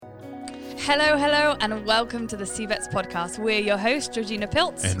Hello, and welcome to the CVETS podcast. We're your hosts, Georgina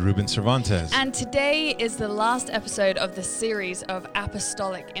Piltz. And Ruben Cervantes. And today is the last episode of the series of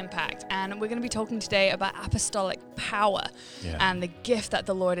Apostolic Impact. And we're going to be talking today about apostolic power and the gift that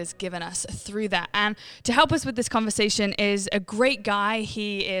the Lord has given us through that. And to help us with this conversation is a great guy.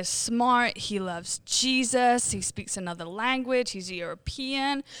 He is smart. He loves Jesus. He speaks another language. He's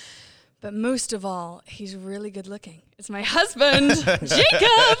European. But most of all, he's really good looking. It's my husband,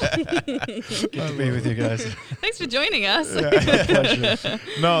 Jacob. Good to be with you guys. Thanks for joining us. Yeah, pleasure.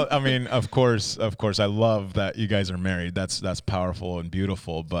 No, I mean, of course, I love that you guys are married. That's powerful and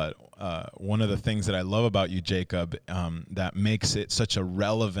beautiful. But one of the things that I love about you, Jacob, that makes it such a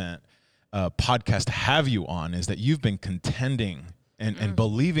relevant podcast to have you on is that you've been contending and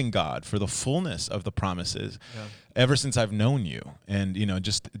believing God for the fullness of the promises ever since I've known you, and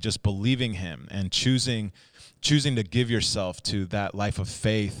just believing Him and choosing to give yourself to that life of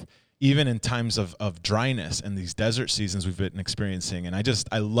faith, even in times of dryness and these desert seasons we've been experiencing. And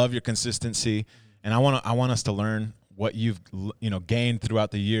I love your consistency, and I want us to learn what you've gained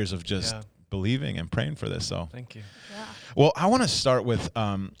throughout the years of just believing and praying for this. So thank you. Yeah. Well, I want to start with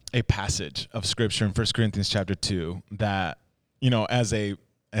a passage of Scripture in 1 Corinthians chapter 2 that,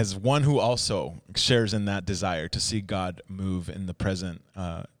 as one who also shares in that desire to see God move in the present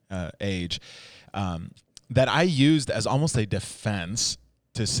age, that I used as almost a defense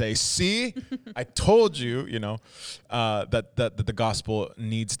to say, see, I told you, that the gospel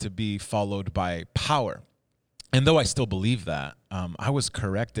needs to be followed by power. And though I still believe that, I was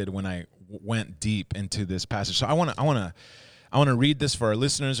corrected when I went deep into this passage. So I want to read this for our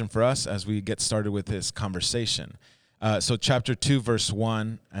listeners and for us as we get started with this conversation. So chapter 2, verse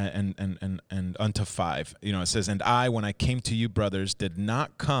 1 and unto 5, it says, "And I, when I came to you, brothers, did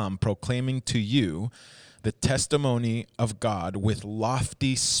not come proclaiming to you the testimony of God with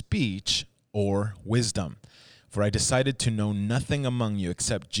lofty speech or wisdom. For I decided to know nothing among you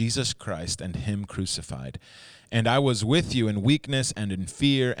except Jesus Christ and Him crucified. And I was with you in weakness and in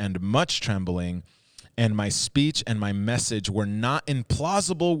fear and much trembling. And my speech and my message were not in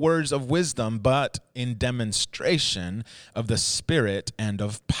plausible words of wisdom, but in demonstration of the Spirit and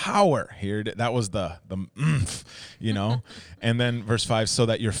of power." Here, that was the And then verse 5, "So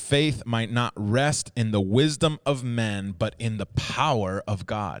that your faith might not rest in the wisdom of men, but in the power of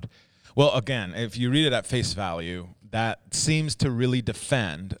God." Well, again, if you read it at face value, that seems to really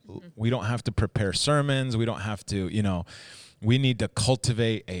defend. We don't have to prepare sermons. We don't have to, we need to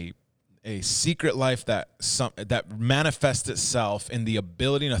cultivate a secret life that manifests itself in the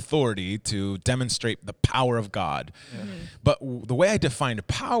ability and authority to demonstrate the power of God. But the way I defined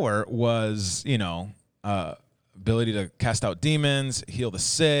power was, ability to cast out demons, heal the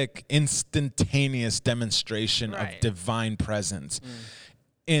sick, instantaneous demonstration of divine presence.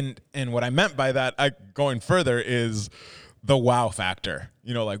 And what I meant by that, going further, is the wow factor.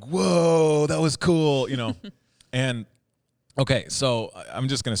 Like, whoa, that was cool, and okay, so I'm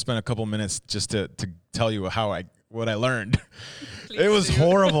just going to spend a couple minutes just to tell you what I learned. It was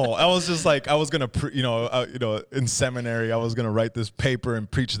horrible. I was just like, I was going to, in seminary, I was going to write this paper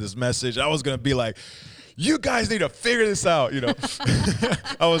and preach this message. I was going to be like, you guys need to figure this out,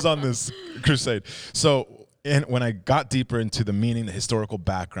 I was on this crusade. So when I got deeper into the meaning, the historical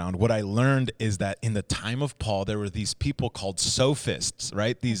background, what I learned is that in the time of Paul, there were these people called sophists,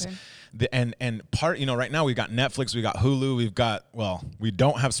 right? Right now we've got Netflix, we got Hulu, we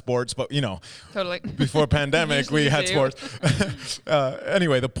don't have sports, but Totally. Before pandemic, we had sports.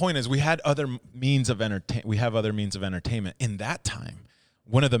 Anyway, the point is we have other means of entertainment. In that time,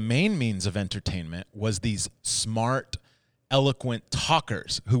 one of the main means of entertainment was these smart, eloquent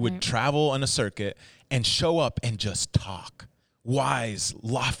talkers who would travel on a circuit and show up and just talk wise,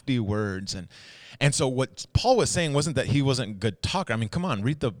 lofty words. And so what Paul was saying wasn't that he wasn't a good talker. I mean, come on,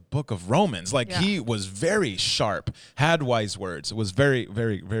 read the book of Romans. He was very sharp, had wise words, was very,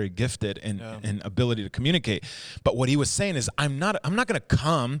 very, very gifted in ability to communicate. But what he was saying is, I'm not going to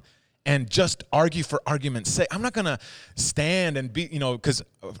come and just argue for argument's sake. I'm not going to stand and be, because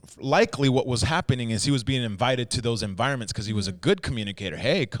likely what was happening is he was being invited to those environments because he was a good communicator.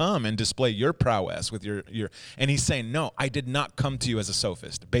 Hey, come and display your prowess with your, and he's saying, no, I did not come to you as a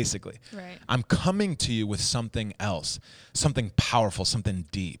sophist, basically. Right. I'm coming to you with something else, something powerful, something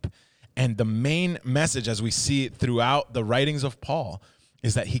deep. And the main message, as we see it throughout the writings of Paul,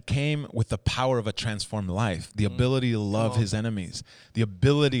 is that he came with the power of a transformed life, the ability to love his enemies, the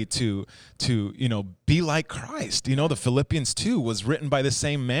ability to be like Christ. The Philippians 2 was written by the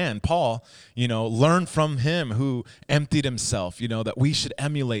same man, Paul. Learn from him who emptied himself. That we should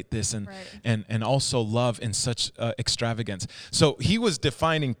emulate this and also love in such extravagance. So he was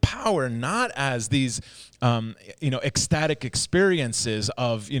defining power not as these ecstatic experiences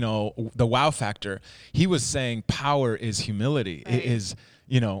of the wow factor. He was saying power is humility. Right. It is.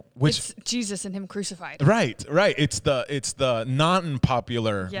 Which it's Jesus and him crucified. Right. It's the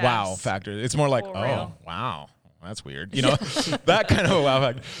non-popular wow factor. It's more like, wow, that's weird. That kind of a wow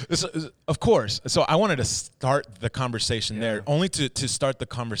factor. Of course. So I wanted to start the conversation there, only to start the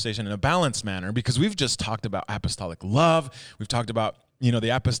conversation in a balanced manner, because we've just talked about apostolic love. We've talked about the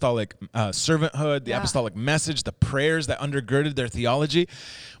apostolic servanthood, the apostolic message, the prayers that undergirded their theology.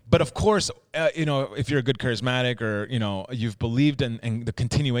 But of course, if you're a good charismatic or, you've believed in the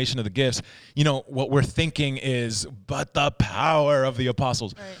continuation of the gifts, what we're thinking is, but the power of the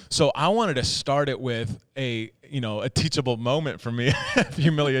apostles. Right. So I wanted to start it with a teachable moment for me,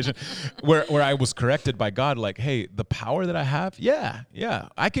 humiliation, where I was corrected by God, like, hey, the power that I have, yeah,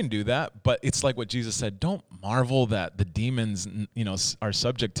 I can do that. But it's like what Jesus said, don't marvel that the demons, are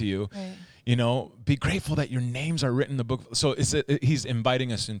subject to you. Right. Be grateful that your names are written in the book. So he's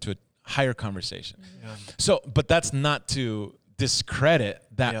inviting us into a higher conversation. Yeah. So, but that's not to discredit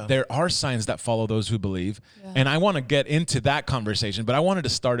that there are signs that follow those who believe. Yeah. And I want to get into that conversation, but I wanted to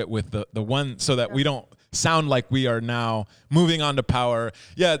start it with the one so that we don't sound like we are now moving on to power.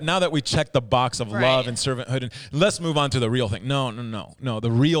 Yeah, now that we check the box of love and servanthood, and let's move on to the real thing. No.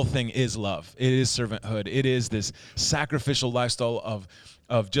 The real thing is love. It is servanthood. It is this sacrificial lifestyle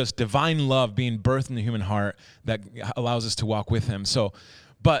of just divine love being birthed in the human heart that allows us to walk with him. So,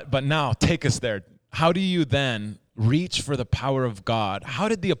 but now take us there. How do you then reach for the power of God? How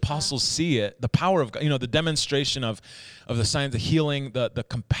did the apostles see it? The power of God, the demonstration of the signs of healing, the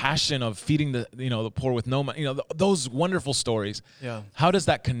compassion of feeding the poor with no money, those wonderful stories. Yeah. How does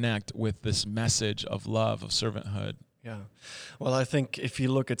that connect with this message of love, of servanthood? Yeah. Well, I think if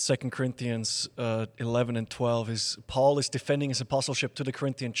you look at 2 Corinthians 11 and 12, Paul is defending his apostleship to the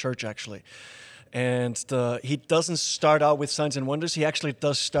Corinthian church, actually. And he doesn't start out with signs and wonders. He actually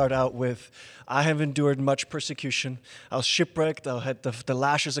does start out with, I have endured much persecution. I was shipwrecked. I had the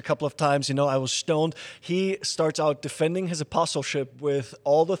lashes a couple of times. I was stoned. He starts out defending his apostleship with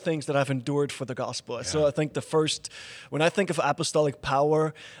all the things that I've endured for the gospel. Yeah. So I think when I think of apostolic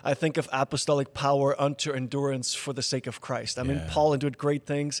power, I think of apostolic power unto endurance for the sake of Christ. I mean, Paul endured great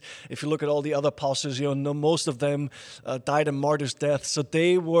things. If you look at all the other apostles, most of them died a martyr's death. So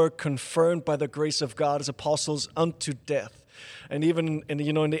they were confirmed by the grace of God as apostles unto death. And even in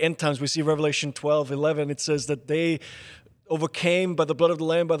the end times, we see Revelation 12:11. It says that they overcame by the blood of the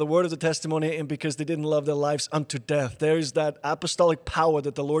Lamb, by the word of the testimony, and because they didn't love their lives unto death. There's that apostolic power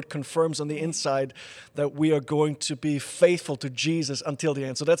that the Lord confirms on the inside, that we are going to be faithful to Jesus until the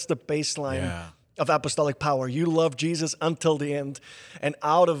end. So that's the baseline of apostolic power. You love Jesus until the end. And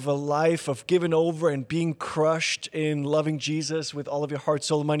out of a life of giving over and being crushed in loving Jesus with all of your heart,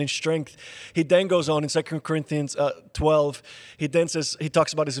 soul, mind, and strength, he then goes on in 2 Corinthians 12. He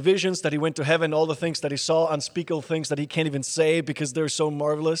talks about his visions, that he went to heaven, all the things that he saw, unspeakable things that he can't even say because they're so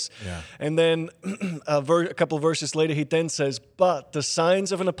marvelous. Yeah. And then a couple of verses later, he then says, but the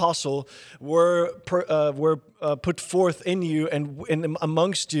signs of an apostle were put forth in you and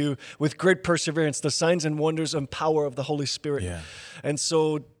amongst you with great perseverance, the signs and wonders and power of the Holy Spirit. Yeah. And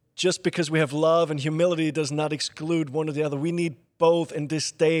so just because we have love and humility does not exclude one or the other. We need both in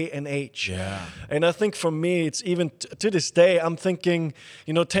this day and age. Yeah. And I think for me, it's even to this day, I'm thinking,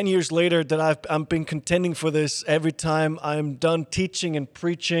 10 years later that I've been contending for this. Every time I'm done teaching and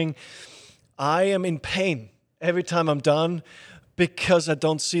preaching, I am in pain every time I'm done, because I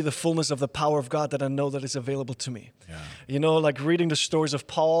don't see the fullness of the power of God that I know that is available to me. Yeah. Like reading the stories of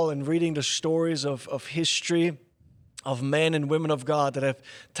Paul and reading the stories of history, of men and women of God that have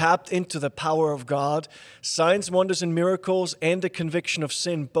tapped into the power of God, signs, wonders, and miracles, and the conviction of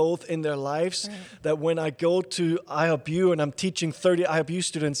sin, both in their lives, that when I go to IHOPU and I'm teaching 30 IHOPU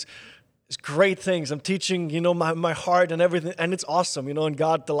students, it's great things. I'm teaching, my heart and everything, and it's awesome, and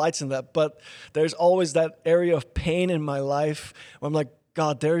God delights in that. But there's always that area of pain in my life where I'm like,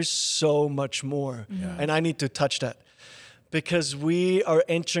 God, there is so much more, and I need to touch that. Because we are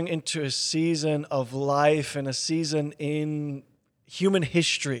entering into a season of life and a season in human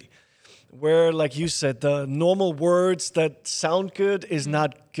history where, like you said, the normal words that sound good is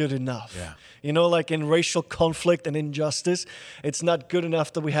not good enough. Yeah. Like in racial conflict and injustice, it's not good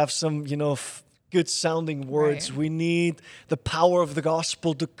enough that we have some, good sounding words. Right. We need the power of the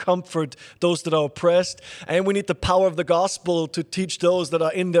gospel to comfort those that are oppressed. And we need the power of the gospel to teach those that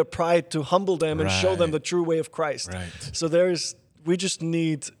are in their pride, to humble them and show them Right. the true way of Christ. Right. So we just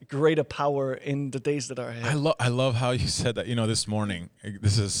need greater power in the days that are ahead. I love how you said that, this morning.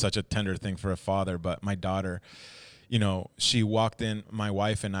 This is such a tender thing for a father, but my daughter, she walked in, my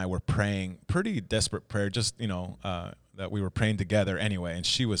wife and I were praying, pretty desperate prayer, just, that we were praying together anyway, and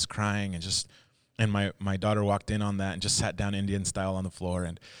she was crying and my daughter walked in on that and just sat down Indian style on the floor.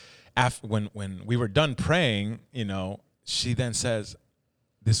 And when we were done praying, she then says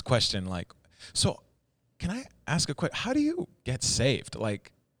this question, like, so can I ask a question? How do you get saved?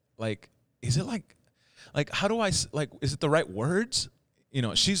 Like, is it like, how do I, like, is it the right words?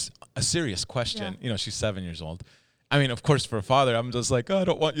 She's a serious question. Yeah. She's 7 years old. I mean, of course, for a father, I'm just like, I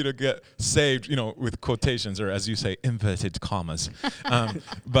don't want you to get saved, with quotations or, as you say, inverted commas.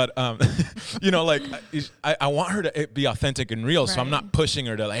 But like, I want her to be authentic and real, so I'm not pushing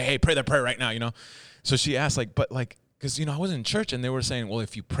her to, like, hey, pray the prayer right now, So she asked, like, but, like, because, I was in church and they were saying, well,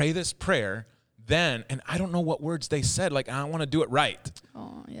 if you pray this prayer, then, and I don't know what words they said, like, I want to do it right.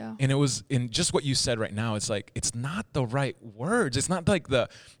 Oh, yeah. And it was in just what you said right now. It's like, it's not the right words. It's not like the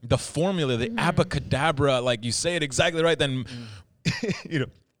formula, the abracadabra, like you say it exactly right. Then,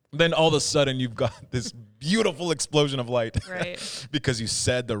 then all of a sudden you've got this beautiful explosion of light because you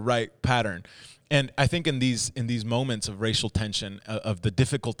said the right pattern. And I think in these moments of racial tension, of the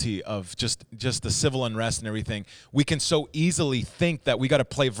difficulty of just the civil unrest and everything, we can so easily think that we got to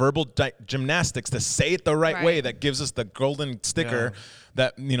play verbal gymnastics to say it the right way that gives us the golden sticker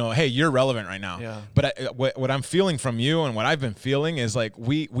that, hey, you're relevant right now. Yeah. But what I'm feeling from you and what I've been feeling is like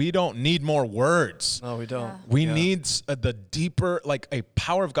we don't need more words. No, we don't. Yeah. We need the deeper, like a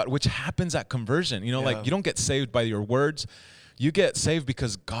power of God, which happens at conversion. Like you don't get saved by your words. You get saved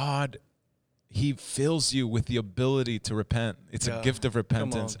because God, He fills you with the ability to repent. It's a gift of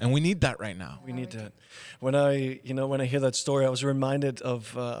repentance, and we need that right now. We need that. When I hear that story, I was reminded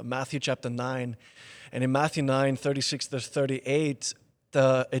of Matthew chapter 9, and in Matthew 9, 36 to 38,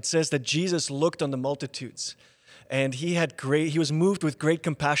 it says that Jesus looked on the multitudes, and he was moved with great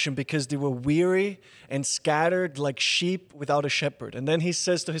compassion because they were weary and scattered like sheep without a shepherd. And then he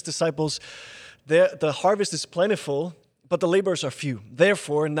says to his disciples, the harvest is plentiful, but the laborers are few.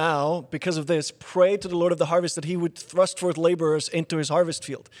 Therefore, now, because of this, pray to the Lord of the harvest that he would thrust forth laborers into his harvest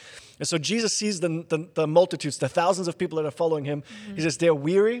field. And so Jesus sees the multitudes, the thousands of people that are following him. Mm-hmm. He says they're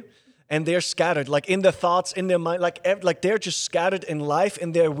weary and they're scattered, like in their thoughts, in their mind, like they're just scattered in life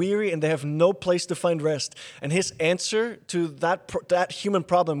and they're weary and they have no place to find rest. And his answer to that human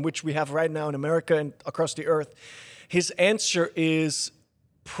problem, which we have right now in America and across the earth, his answer is,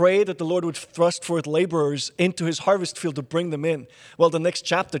 pray that the Lord would thrust forth laborers into his harvest field to bring them in. Well, the next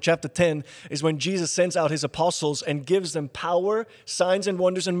chapter 10, is when Jesus sends out his apostles and gives them power, signs and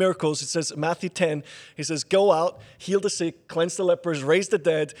wonders and miracles. It says, Matthew 10, he says, go out, heal the sick, cleanse the lepers, raise the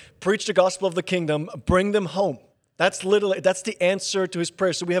dead, preach the gospel of the kingdom, bring them home. That's the answer to his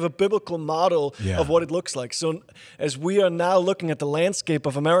prayer. So we have a biblical model of what it looks like. So as we are now looking at the landscape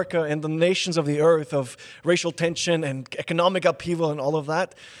of America and the nations of the earth, of racial tension and economic upheaval and all of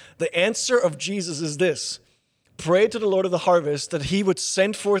that, the answer of Jesus is this. Pray to the Lord of the harvest that he would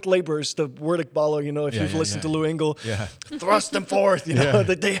send forth laborers, the word Iqbalo, if you've listened to Lou Engle, thrust them forth,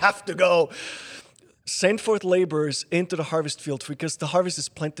 that they have to go. Send forth laborers into the harvest field because the harvest is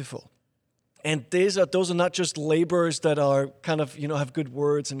plentiful. And those are not just laborers that are kind of, have good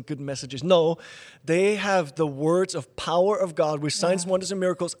words and good messages. No, they have the words of power of God with signs, wonders, and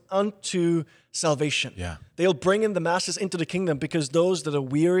miracles unto salvation. Yeah. They'll bring in the masses into the kingdom because those that are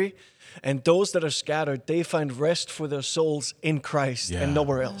weary and those that are scattered, they find rest for their souls in Christ and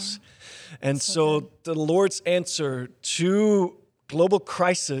nowhere else. And so the Lord's answer to global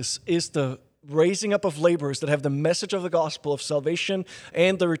crisis is the raising up of laborers that have the message of the gospel of salvation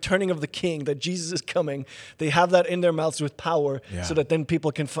and the returning of the King, that Jesus is coming. They have that in their mouths with power so that then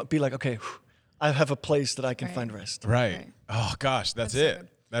people can be like, okay, I have a place that I can find rest. Right. Oh, gosh, that's it. So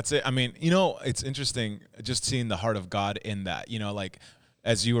that's it. I mean, it's interesting just seeing the heart of God in that, like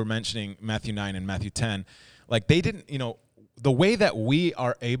as you were mentioning Matthew 9 and Matthew 10, like they didn't, the way that we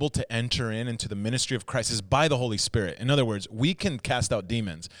are able to enter into the ministry of Christ is by the Holy Spirit. In other words, we can cast out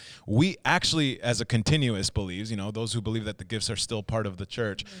demons. We actually, as a continuous believes, those who believe that the gifts are still part of the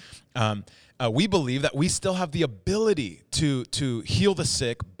church, we believe that we still have the ability to heal the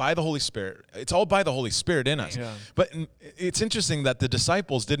sick by the Holy Spirit. It's all by the Holy Spirit in us. Yeah. But it's interesting that the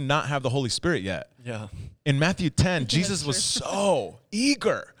disciples did not have the Holy Spirit yet. Yeah. In Matthew 10, Jesus was so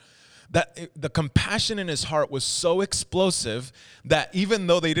eager the compassion in his heart was so explosive that even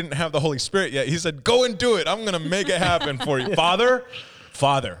though they didn't have the Holy Spirit yet, he said, go and do it. I'm going to make it happen for you.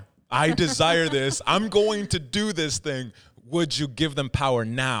 Father, I desire this. I'm going to do this thing. Would you give them power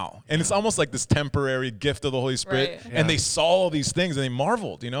now? And it's almost like this temporary gift of the Holy Spirit. Right. And they saw all these things and they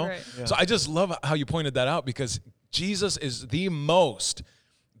marveled, Right. Yeah. So I just love how you pointed that out, because Jesus is the most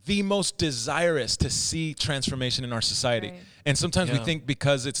desirous to see transformation in our society. Right. And sometimes we think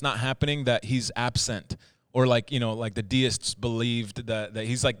because it's not happening that he's absent, or like the deists believed that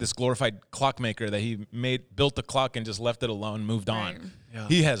he's like this glorified clockmaker, that he built the clock and just left it alone, moved Right. on. Yeah.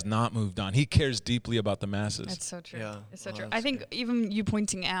 He has not moved on. He cares deeply about the masses. It's so true. Yeah. It's so Oh, true. that's I think good. even you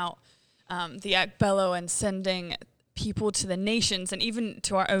pointing out the Act Bello and sending people to the nations and even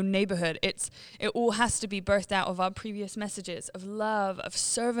to our own neighborhood, it all has to be birthed out of our previous messages of love, of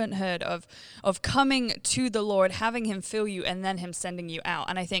servanthood, of coming to the Lord, having him fill you, and then him sending you out.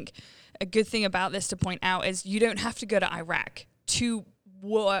 And I think a good thing about this to point out is you don't have to go to Iraq to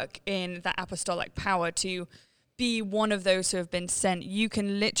work in that apostolic power, to be one of those who have been sent. You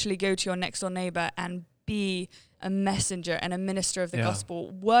can literally go to your next door neighbor and be a messenger and a minister of the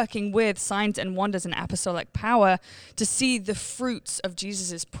gospel, working with signs and wonders and apostolic power to see the fruits of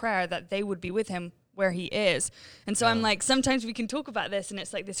Jesus's prayer, that they would be with him where he is. And so I'm like, sometimes we can talk about this and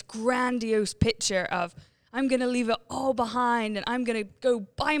it's like this grandiose picture of, I'm going to leave it all behind and I'm going to go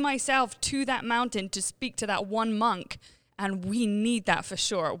by myself to that mountain to speak to that one monk. And we need that for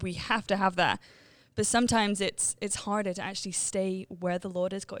sure. We have to have that. But sometimes it's harder to actually stay where the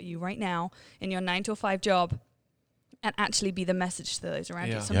Lord has got you right now in your 9 to 5 job and actually be the message to those around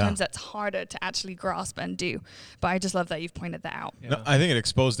you. Sometimes that's harder to actually grasp and do. But I just love that you've pointed that out. No, I think it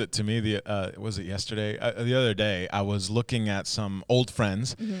exposed it to me. Was it yesterday? The other day, I was looking at some old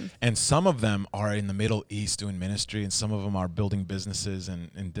friends, and some of them are in the Middle East doing ministry, and some of them are building businesses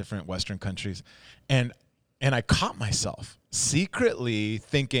in different Western countries. And I caught myself secretly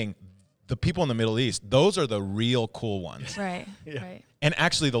thinking, the people in the Middle East, those are the real cool ones. Right, right. And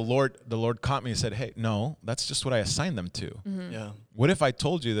actually, the Lord caught me and said, hey, no, that's just what I assigned them to. Yeah. What if I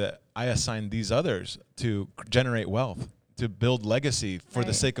told you that I assigned these others to generate wealth, to build legacy for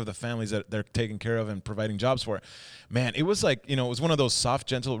the sake of the families that they're taking care of and providing jobs for? Man, it was like, it was one of those soft,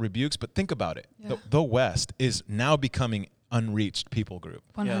 gentle rebukes, but think about it. Yeah. The West is now becoming unreached people group.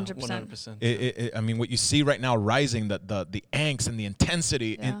 100%. 100%. I mean, what you see right now rising, the angst and the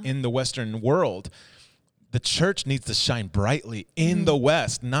intensity in the Western world, the church needs to shine brightly in the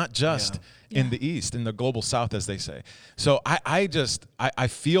West, not just in the East, in the global South, as they say. So I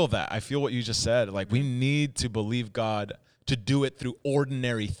feel that. I feel what you just said. Like, we need to believe God to do it through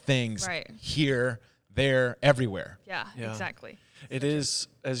ordinary things here, there, everywhere. Yeah, Yeah. exactly. It is,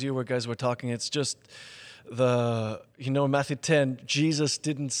 as you guys were talking, it's just in Matthew 10, Jesus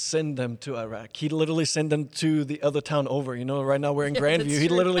didn't send them to Iraq. He literally sent them to the other town over. Right now we're in Grandview. that's He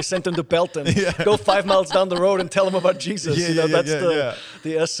true. literally sent them to Belton. Go 5 miles down the road and tell them about Jesus. That's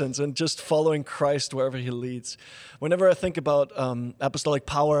the essence, and just following Christ wherever he leads. Whenever I think about apostolic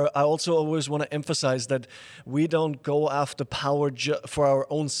power, I also always want to emphasize that we don't go after power for our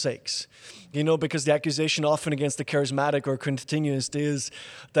own sakes. Because the accusation often against the charismatic or continuist is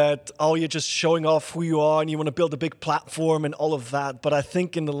that, you're just showing off who you are and you want to build a big platform and all of that. But I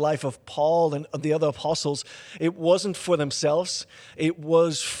think in the life of Paul and the other apostles, it wasn't for themselves. It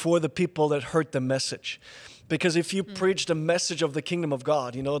was for the people that heard the message. Because if you preach the message of the kingdom of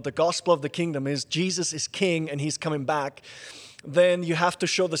God, the gospel of the kingdom is Jesus is king and he's coming back, then you have to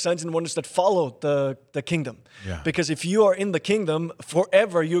show the signs and wonders that follow the kingdom. Yeah. Because if you are in the kingdom,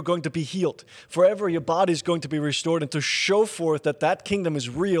 forever you're going to be healed. Forever your body is going to be restored. And to show forth that kingdom is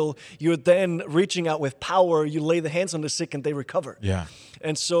real, you're then reaching out with power. You lay the hands on the sick and they recover. Yeah.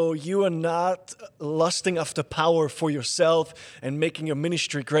 And so you are not lusting after power for yourself and making your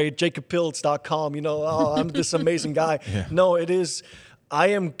ministry great. JacobPills.com, I'm this amazing guy. Yeah. No, it is, I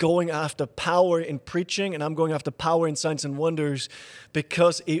am going after power in preaching, and I'm going after power in signs and wonders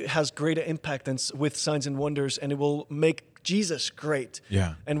because it has greater impact with signs and wonders, and it will make Jesus great.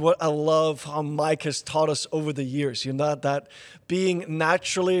 Yeah. And what I love how Mike has taught us over the years, that being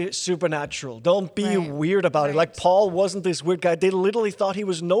naturally supernatural. Don't be weird about it. Like Paul wasn't this weird guy. They literally thought he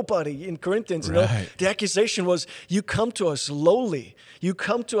was nobody in Corinthians. The accusation was, you come to us lowly. You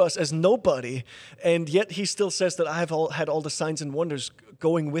come to us as nobody. And yet he still says that I have had all the signs and wonders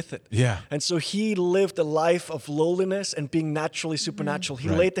going with it. Yeah. And so he lived a life of lowliness and being naturally supernatural. He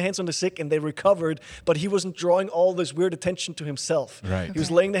laid the hands on the sick and they recovered, but he wasn't drawing all this weird attention to himself. Right. He was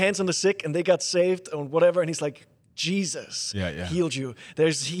laying the hands on the sick and they got saved or whatever. And he's like, Jesus Yeah. healed you.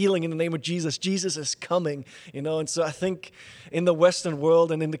 There's healing in the name of Jesus. Jesus is coming, And so I think in the Western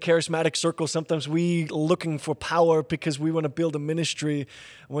world and in the charismatic circle, sometimes we looking for power because we want to build a ministry,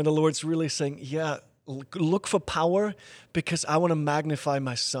 when the Lord's really saying, look for power because I want to magnify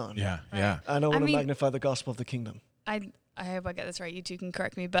my Son. Yeah. And I want to magnify the gospel of the kingdom. I hope I get this right. You two can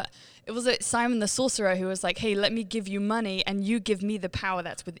correct me, but it was Simon the sorcerer who was like, "Hey, let me give you money, and you give me the power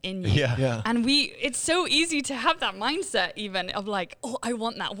that's within you." Yeah. And it's so easy to have that mindset, even of like, "Oh, I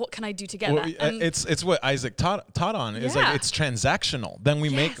want that. What can I do to get that?" And It's what Isaac taught on. It's like it's transactional. Then we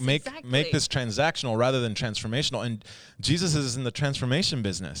make this transactional rather than transformational. And Jesus is in the transformation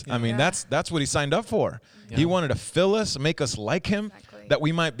business. I mean, that's what he signed up for. Yeah. He wanted to fill us, make us like him. That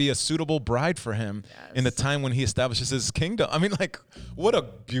we might be a suitable bride for him in the time when he establishes his kingdom. I mean, like, what a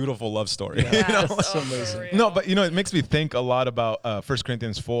beautiful love story. Yes. That's amazing. No, but, it makes me think a lot about 1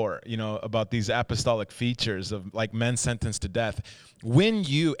 Corinthians 4, about these apostolic features of, like, men sentenced to death. When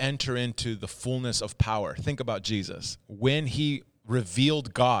you enter into the fullness of power, think about Jesus. When he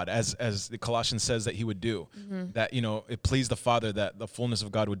revealed God, as the Colossians says that he would do, that, it pleased the Father that the fullness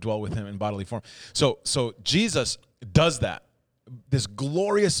of God would dwell with him in bodily form. So Jesus does that. This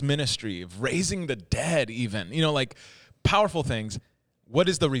glorious ministry of raising the dead, even, like powerful things. What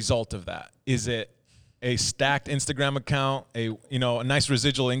is the result of that? Is it a stacked Instagram account, a nice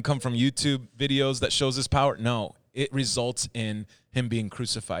residual income from YouTube videos that shows his power? No, it results in him being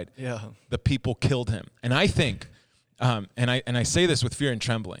crucified. Yeah. The people killed him. And I think, and I say this with fear and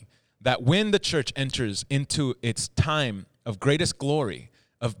trembling, that when the church enters into its time of greatest glory,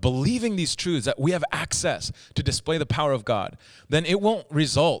 of believing these truths, that we have access to display the power of God, then it won't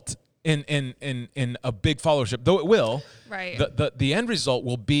result in a big followership, though it will. Right. The end result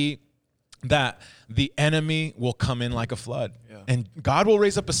will be that the enemy will come in like a flood. Yeah. And God will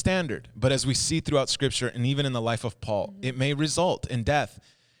raise up a standard. But as we see throughout Scripture, and even in the life of Paul, it may result in death.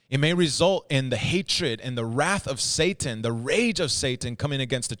 It may result in the hatred and the wrath of Satan, the rage of Satan coming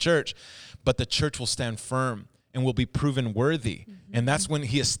against the church. But the church will stand firm and will be proven worthy. And that's when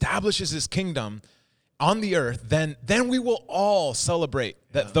he establishes his kingdom on the earth. Then we will all celebrate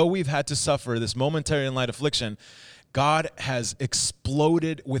that though we've had to suffer this momentary and light affliction, God has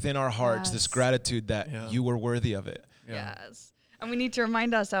exploded within our hearts this gratitude that you were worthy of it. Yes. And we need to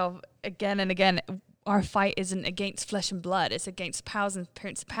remind ourselves again and again, our fight isn't against flesh and blood. It's against powers and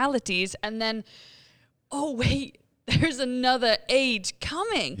principalities. And then, oh, wait, there's another age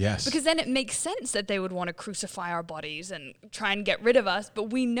coming. Yes. Because then it makes sense that they would want to crucify our bodies and try and get rid of us. But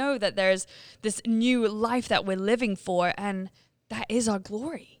we know that there's this new life that we're living for, and that is our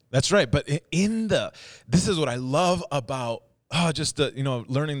glory. That's right. But this is what I love about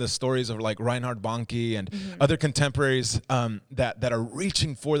learning the stories of like Reinhard Bonnke and other contemporaries that are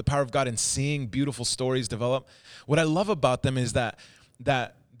reaching for the power of God and seeing beautiful stories develop. What I love about them is that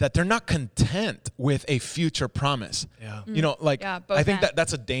they're not content with a future promise. Yeah. I think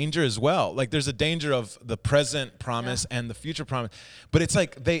that's a danger as well. Like there's a danger of the present promise and the future promise. But it's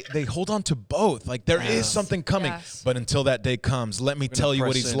like they hold on to both. Like there is something coming. Yes. But until that day comes, let me tell you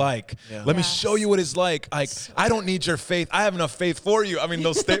what he's like. Yeah. Let me show you what he's like. I don't need your faith. I have enough faith for you. I mean,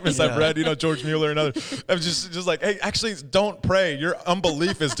 those statements I've read, George Mueller and others. I'm just like, hey, actually don't pray. Your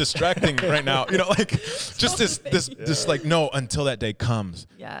unbelief is distracting right now. Just this like, no, until that day comes.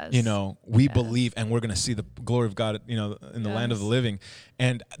 Yes. We believe, and we're going to see the glory of God, in the land of the living.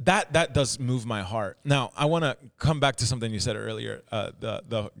 And that does move my heart. Now, I want to come back to something you said earlier,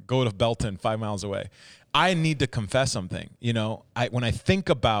 the goat of Belton, 5 miles away. I need to confess something. When I think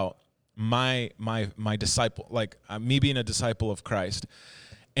about my disciple, like me being a disciple of Christ,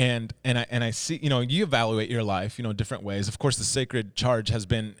 and I see, you evaluate your life, different ways. Of course, the sacred charge has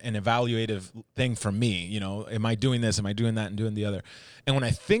been an evaluative thing for me. Am I doing this? Am I doing that and doing the other? And when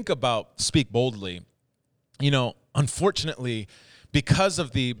I think about Speak Boldly, unfortunately, because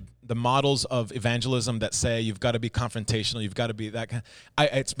of the models of evangelism that say you've got to be confrontational, you've got to be that kind,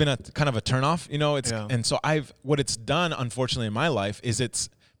 it's been a kind of a turnoff, and so what it's done, unfortunately, in my life is it's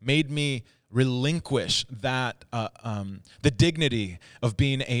made me relinquish that the dignity of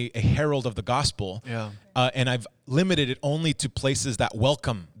being a herald of the gospel, and I've limited it only to places that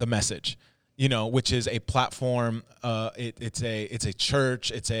welcome the message, which is a platform. It's a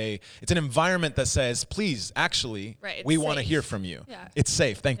church. It's an environment that says, please, actually, we want to hear from you. Yeah. It's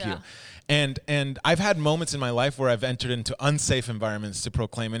safe. Thank you. And I've had moments in my life where I've entered into unsafe environments to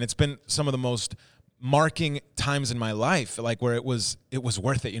proclaim, and it's been some of the most marking times in my life, like where it was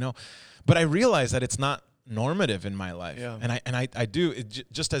worth it, But I realize that it's not normative in my life, and I do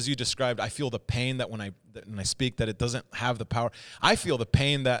just as you described. I feel the pain that when I speak, that it doesn't have the power. I feel the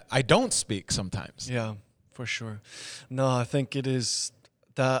pain that I don't speak sometimes. For sure. No, I think it is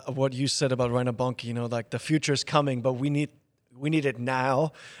that what you said about Reinhard Bonnke, like the future is coming, but we need it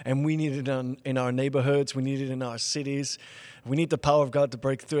now, and we need it in our neighborhoods. We need it in our cities. We need the power of God to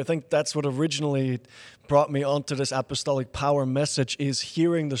break through. I think that's what originally brought me onto this apostolic power message, is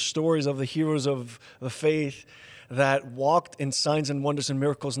hearing the stories of the heroes of the faith that walked in signs and wonders and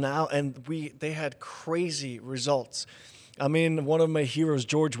miracles now, and they had crazy results. I mean, one of my heroes,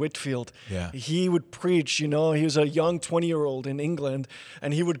 George Whitefield, he would preach, he was a young 20-year-old in England,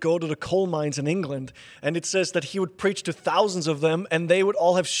 and he would go to the coal mines in England, and it says that he would preach to thousands of them, and they would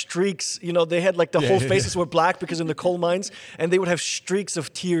all have streaks, they had like the whole faces were black because in the coal mines, and they would have streaks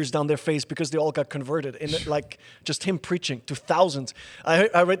of tears down their face because they all got converted, and like just him preaching to thousands.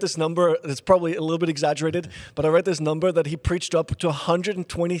 I read this number, it's probably a little bit exaggerated, but I read this number that he preached up to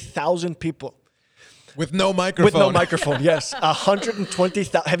 120,000 people. With no microphone. With no microphone, yes.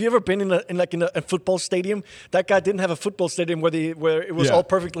 120,000. Have you ever been in a football stadium? That guy didn't have a football stadium where it was all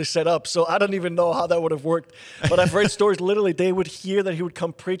perfectly set up. So I don't even know how that would have worked. But I've read stories. Literally, they would hear that he would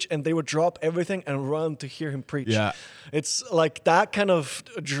come preach, and they would drop everything and run to hear him preach. Yeah. It's like that kind of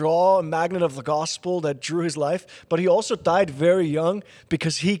draw, magnet of the gospel that drew his life. But he also died very young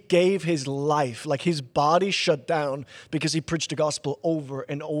because he gave his life. Like his body shut down because he preached the gospel over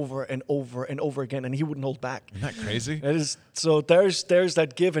and over and over and over again. And he wouldn't hold back. Isn't that crazy? It is. So there's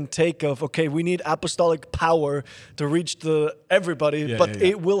that give and take of, okay, we need apostolic power to reach everybody,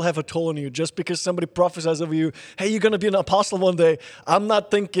 it will have a toll on you. Just because somebody prophesies over you, hey, you're going to be an apostle one day. I'm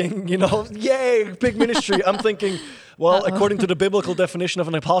not thinking, yay, big ministry. I'm thinking, well, according to the biblical definition of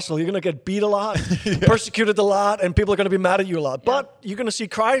an apostle, you're going to get beat a lot, persecuted a lot, and people are going to be mad at you a lot. But you're going to see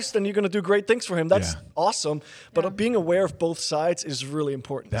Christ, and you're going to do great things for him. That's awesome. But being aware of both sides is really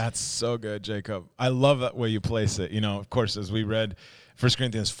important. That's so good, Jacob. I love that way you place it. Of course, as we read 1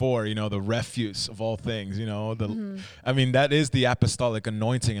 Corinthians 4, the refuse of all things, I mean, that is the apostolic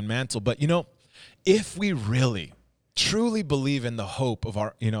anointing and mantle. But, if we really truly believe in the hope of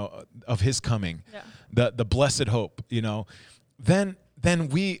our, of his coming, the blessed hope, then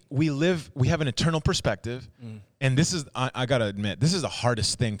we have an eternal perspective. And this is, I got to admit, this is the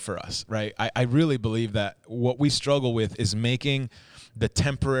hardest thing for us, right? I really believe that what we struggle with is making the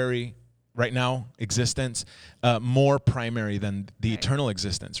temporary right now existence more primary than the eternal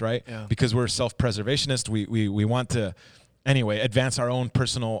existence, right? Yeah. Because we're self-preservationists. We want to, anyway, advance our own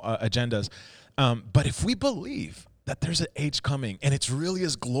personal agendas. But if we believe that there's an age coming and it's really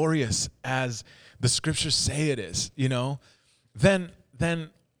as glorious as the scriptures say it is, then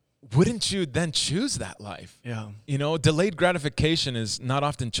wouldn't you then choose that life? Yeah. Delayed gratification is not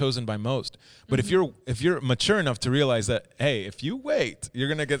often chosen by most. But if you're mature enough to realize that, hey, if you wait, you're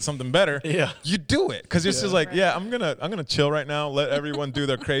gonna get something better. Yeah. You do it because it's just like, I'm gonna chill right now. Let everyone do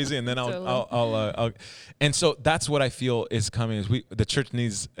their crazy, and then I'll. And so that's what I feel is coming. Is the church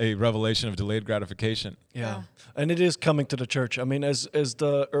needs a revelation of delayed gratification. Yeah. And it is coming to the church. I mean, as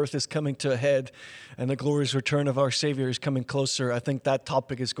the earth is coming to a head and the glorious return of our Savior is coming closer, I think that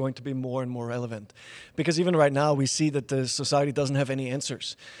topic is going to be more and more relevant. Because even right now, we see that the society doesn't have any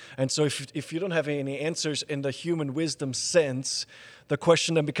answers. And so if you don't have any answers in the human wisdom sense, the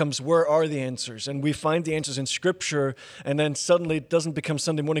question then becomes, where are the answers? And we find the answers in Scripture, and then suddenly it doesn't become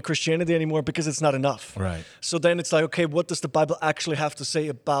Sunday morning Christianity anymore because it's not enough. Right. So then it's like, okay, what does the Bible actually have to say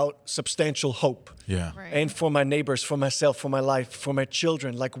about substantial hope? Yeah. Right. And for my neighbors, for myself, for my life, for my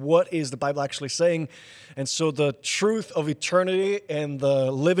children, like what is the Bible actually saying? And so the truth of eternity and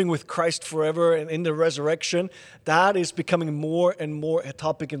the living with Christ forever and in the resurrection, that is becoming more and more a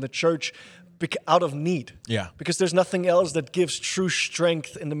topic in the church out of need. Yeah. Because there's nothing else that gives true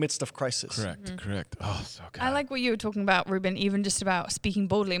strength in the midst of crisis. Correct. Oh, so good. I like what you were talking about, Ruben, even just about speaking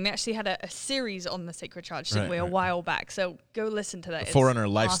boldly. And we actually had a series on the Sacred Charge, didn't we, a while back. So go listen to that. The Forerunner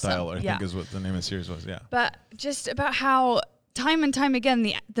Lifestyle, awesome. I think is what the name of the series was, But just about how time and time again,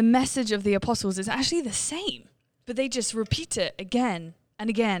 the message of the apostles is actually the same. But they just repeat it again and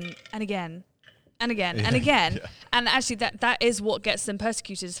again and again. And again and again. Yeah. And actually that is what gets them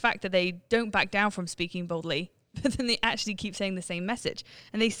persecuted, is the fact that they don't back down from speaking boldly, but then they actually keep saying the same message.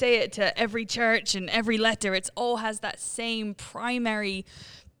 And they say it to every church and every letter. It all has that same primary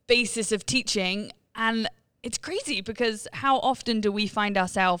basis of teaching. And it's crazy because how often do we find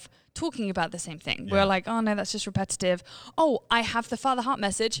ourselves talking about the same thing? Yeah. We're like, oh no, that's just repetitive. Oh, I have the Father Heart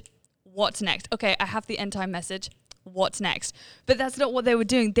message. What's next? Okay, I have the end time message. What's next? But that's not what they were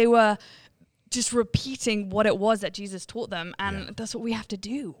doing. They were just repeating what it was that Jesus taught them. And that's what we have to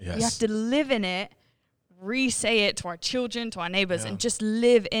do. Yes. We have to live in it, re-say it to our children, to our neighbors, and just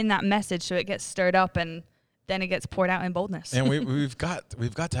live in that message so it gets stirred up and then it gets poured out in boldness. And we've got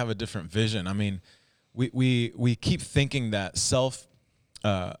to have a different vision. I mean, we keep thinking that self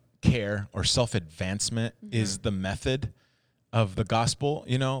care or self advancement is the method of the gospel.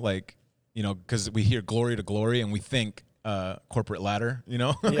 Because we hear glory to glory and we think corporate ladder.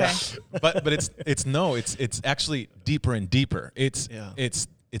 Yeah. but it's actually deeper and deeper. It's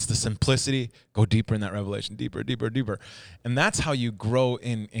the simplicity. Go deeper in that revelation, deeper. And that's how you grow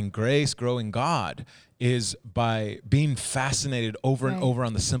in grace, grow in God, is by being fascinated over and over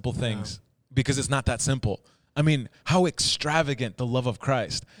on the simple things, because it's not that simple. I mean, how extravagant the love of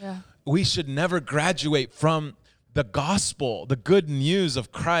Christ. Yeah. We should never graduate from the gospel, the good news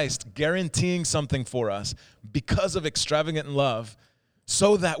of Christ guaranteeing something for us because of extravagant love,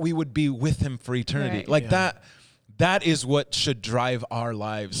 so that we would be with him for eternity. That is what should drive our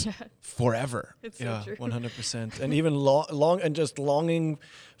lives forever. It's so true. 100%. And even longing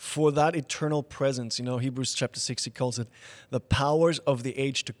for that eternal presence. Hebrews chapter 6, he calls it the powers of the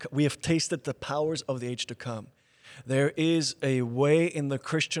age to come. We have tasted the powers of the age to come. There is a way in the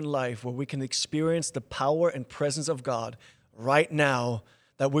Christian life where we can experience the power and presence of God right now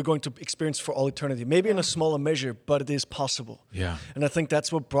that we're going to experience for all eternity. Maybe in a smaller measure, but it is possible. Yeah. And I think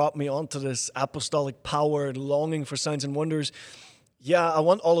that's what brought me onto this apostolic power and longing for signs and wonders. Yeah, I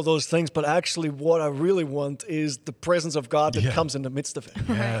want all of those things, but actually what I really want is the presence of God that comes in the midst of it.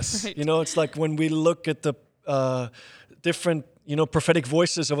 Yes. Right. It's like when we look at the different prophetic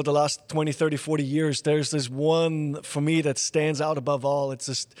voices over the last 20, 30, 40 years, there's this one for me that stands out above all. It's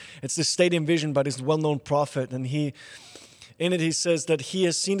this stadium vision by this well-known prophet, and in it, he says that he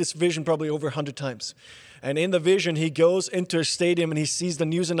has seen this vision probably over 100 times. And in the vision, he goes into a stadium and he sees the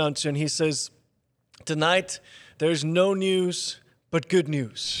news announcer and he says, tonight, there's no news but good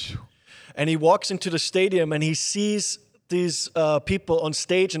news. And he walks into the stadium and he sees these people on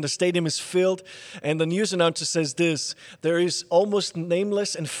stage, and the stadium is filled. And the news announcer says this: there is almost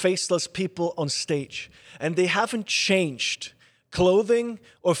nameless and faceless people on stage, and they haven't changed clothing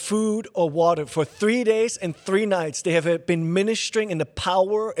or food or water. For 3 days and 3 nights, they have been ministering in the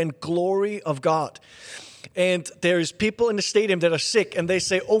power and glory of God. And there's people in the stadium that are sick, and they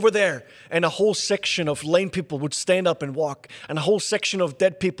say, over there. And a whole section of lame people would stand up and walk. And a whole section of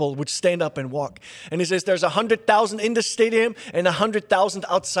dead people would stand up and walk. And he says there's 100,000 in the stadium and 100,000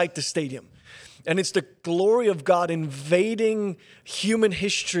 outside the stadium. And it's the glory of God invading human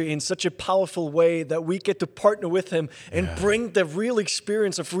history in such a powerful way that we get to partner with him and bring the real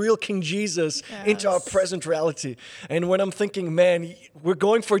experience of real King Jesus into our present reality. And when I'm thinking, man, we're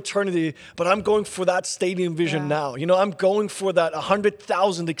going for eternity, but I'm going for that stadium vision now. I'm going for that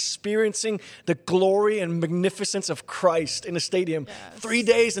 100,000 experiencing the glory and magnificence of Christ in a stadium. 3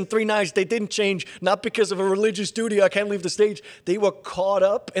 days and 3 nights, they didn't change, not because of a religious duty, I can't leave the stage. They were caught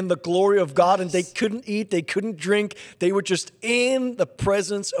up in the glory of God, and they couldn't eat, they couldn't drink. They were just in the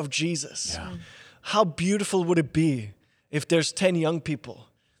presence of Jesus. Yeah. How beautiful would it be if there's 10 young people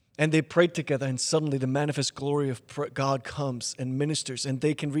and they prayed together, and suddenly the manifest glory of God comes and ministers, and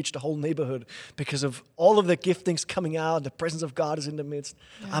they can reach the whole neighborhood because of all of the giftings coming out. The presence of God is in the midst.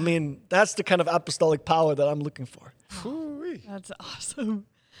 Yeah. I mean, that's the kind of apostolic power that I'm looking for. That's awesome.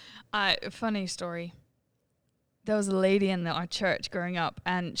 Funny story. There was a lady in our church growing up,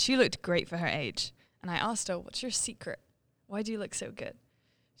 and she looked great for her age. And I asked her, what's your secret? Why do you look so good?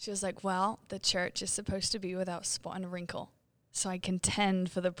 She was like, well, the church is supposed to be without spot and wrinkle. So I contend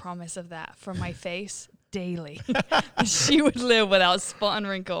for the promise of that for my face daily. She would live without spot and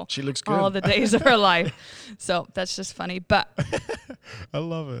wrinkle. She looks good all the days of her life. So that's just funny. But I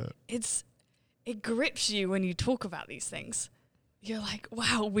love it. It grips you when you talk about these things. You're like,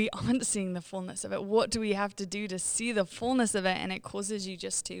 wow, we aren't seeing the fullness of it. What do we have to do to see the fullness of it? And it causes you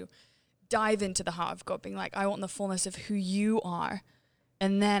just to dive into the heart of God, being like, I want the fullness of who you are.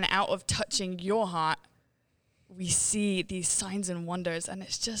 And then out of touching your heart, we see these signs and wonders. And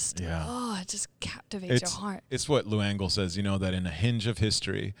it's just, it just captivates your heart. It's what Lou Engle says, that in a hinge of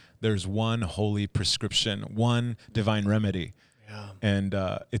history, there's one holy prescription, one divine remedy. Yeah. And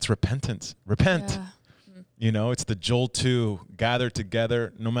it's repentance. Repent. Yeah. It's the Joel 2, gather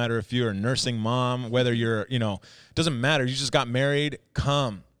together, no matter if you're a nursing mom, whether you're, doesn't matter. You just got married,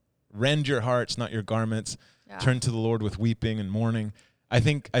 come, rend your hearts, not your garments, turn to the Lord with weeping and mourning. I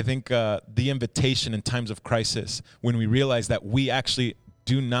think the invitation in times of crisis, when we realize that we actually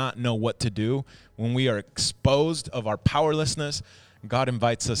do not know what to do, when we are exposed of our powerlessness, God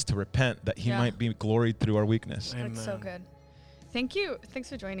invites us to repent that he might be gloried through our weakness. Amen. That's so good. Thank you. Thanks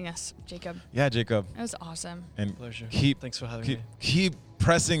for joining us, Jacob. Yeah, Jacob. It was awesome. And pleasure. Thanks for having me. Keep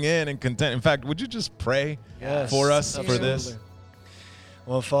pressing in and content. In fact, would you just pray for us for this?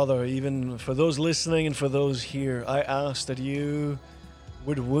 Well, Father, even for those listening and for those here, I ask that you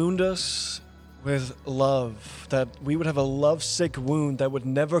would wound us with love, that we would have a lovesick wound that would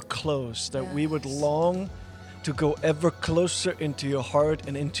never close, that we would long to go ever closer into your heart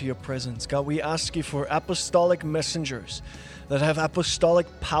and into your presence. God, we ask you for apostolic messengers that have apostolic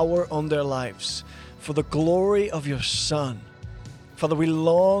power on their lives for the glory of your Son. Father, we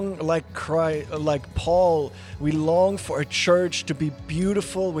long like Paul, we long for a church to be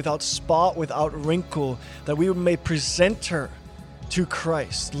beautiful, without spot, without wrinkle, that we may present her to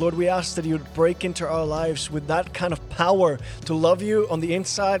Christ. Lord, we ask that you would break into our lives with that kind of power to love you on the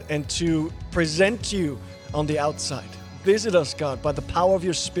inside and to present you on the outside. Visit us, God, by the power of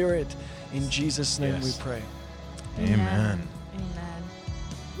your Spirit. In Jesus' name we pray. Amen.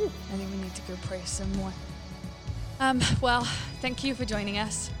 I think we need to go pray some more. Well, thank you for joining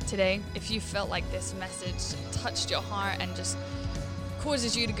us today. If you felt like this message touched your heart and just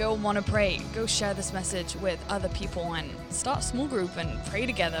causes you to go and want to pray, go share this message with other people and start a small group and pray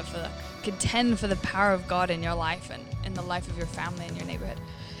together contend for the power of God in your life and in the life of your family and your neighborhood.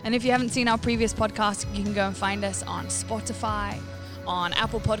 And if you haven't seen our previous podcast, you can go and find us on Spotify, on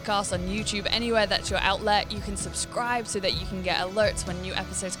Apple Podcasts, on YouTube, anywhere that's your outlet. You can subscribe so that you can get alerts when new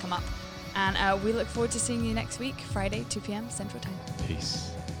episodes come up. And we look forward to seeing you next week, Friday, 2 p.m. Central Time.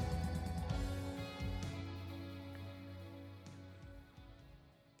 Peace.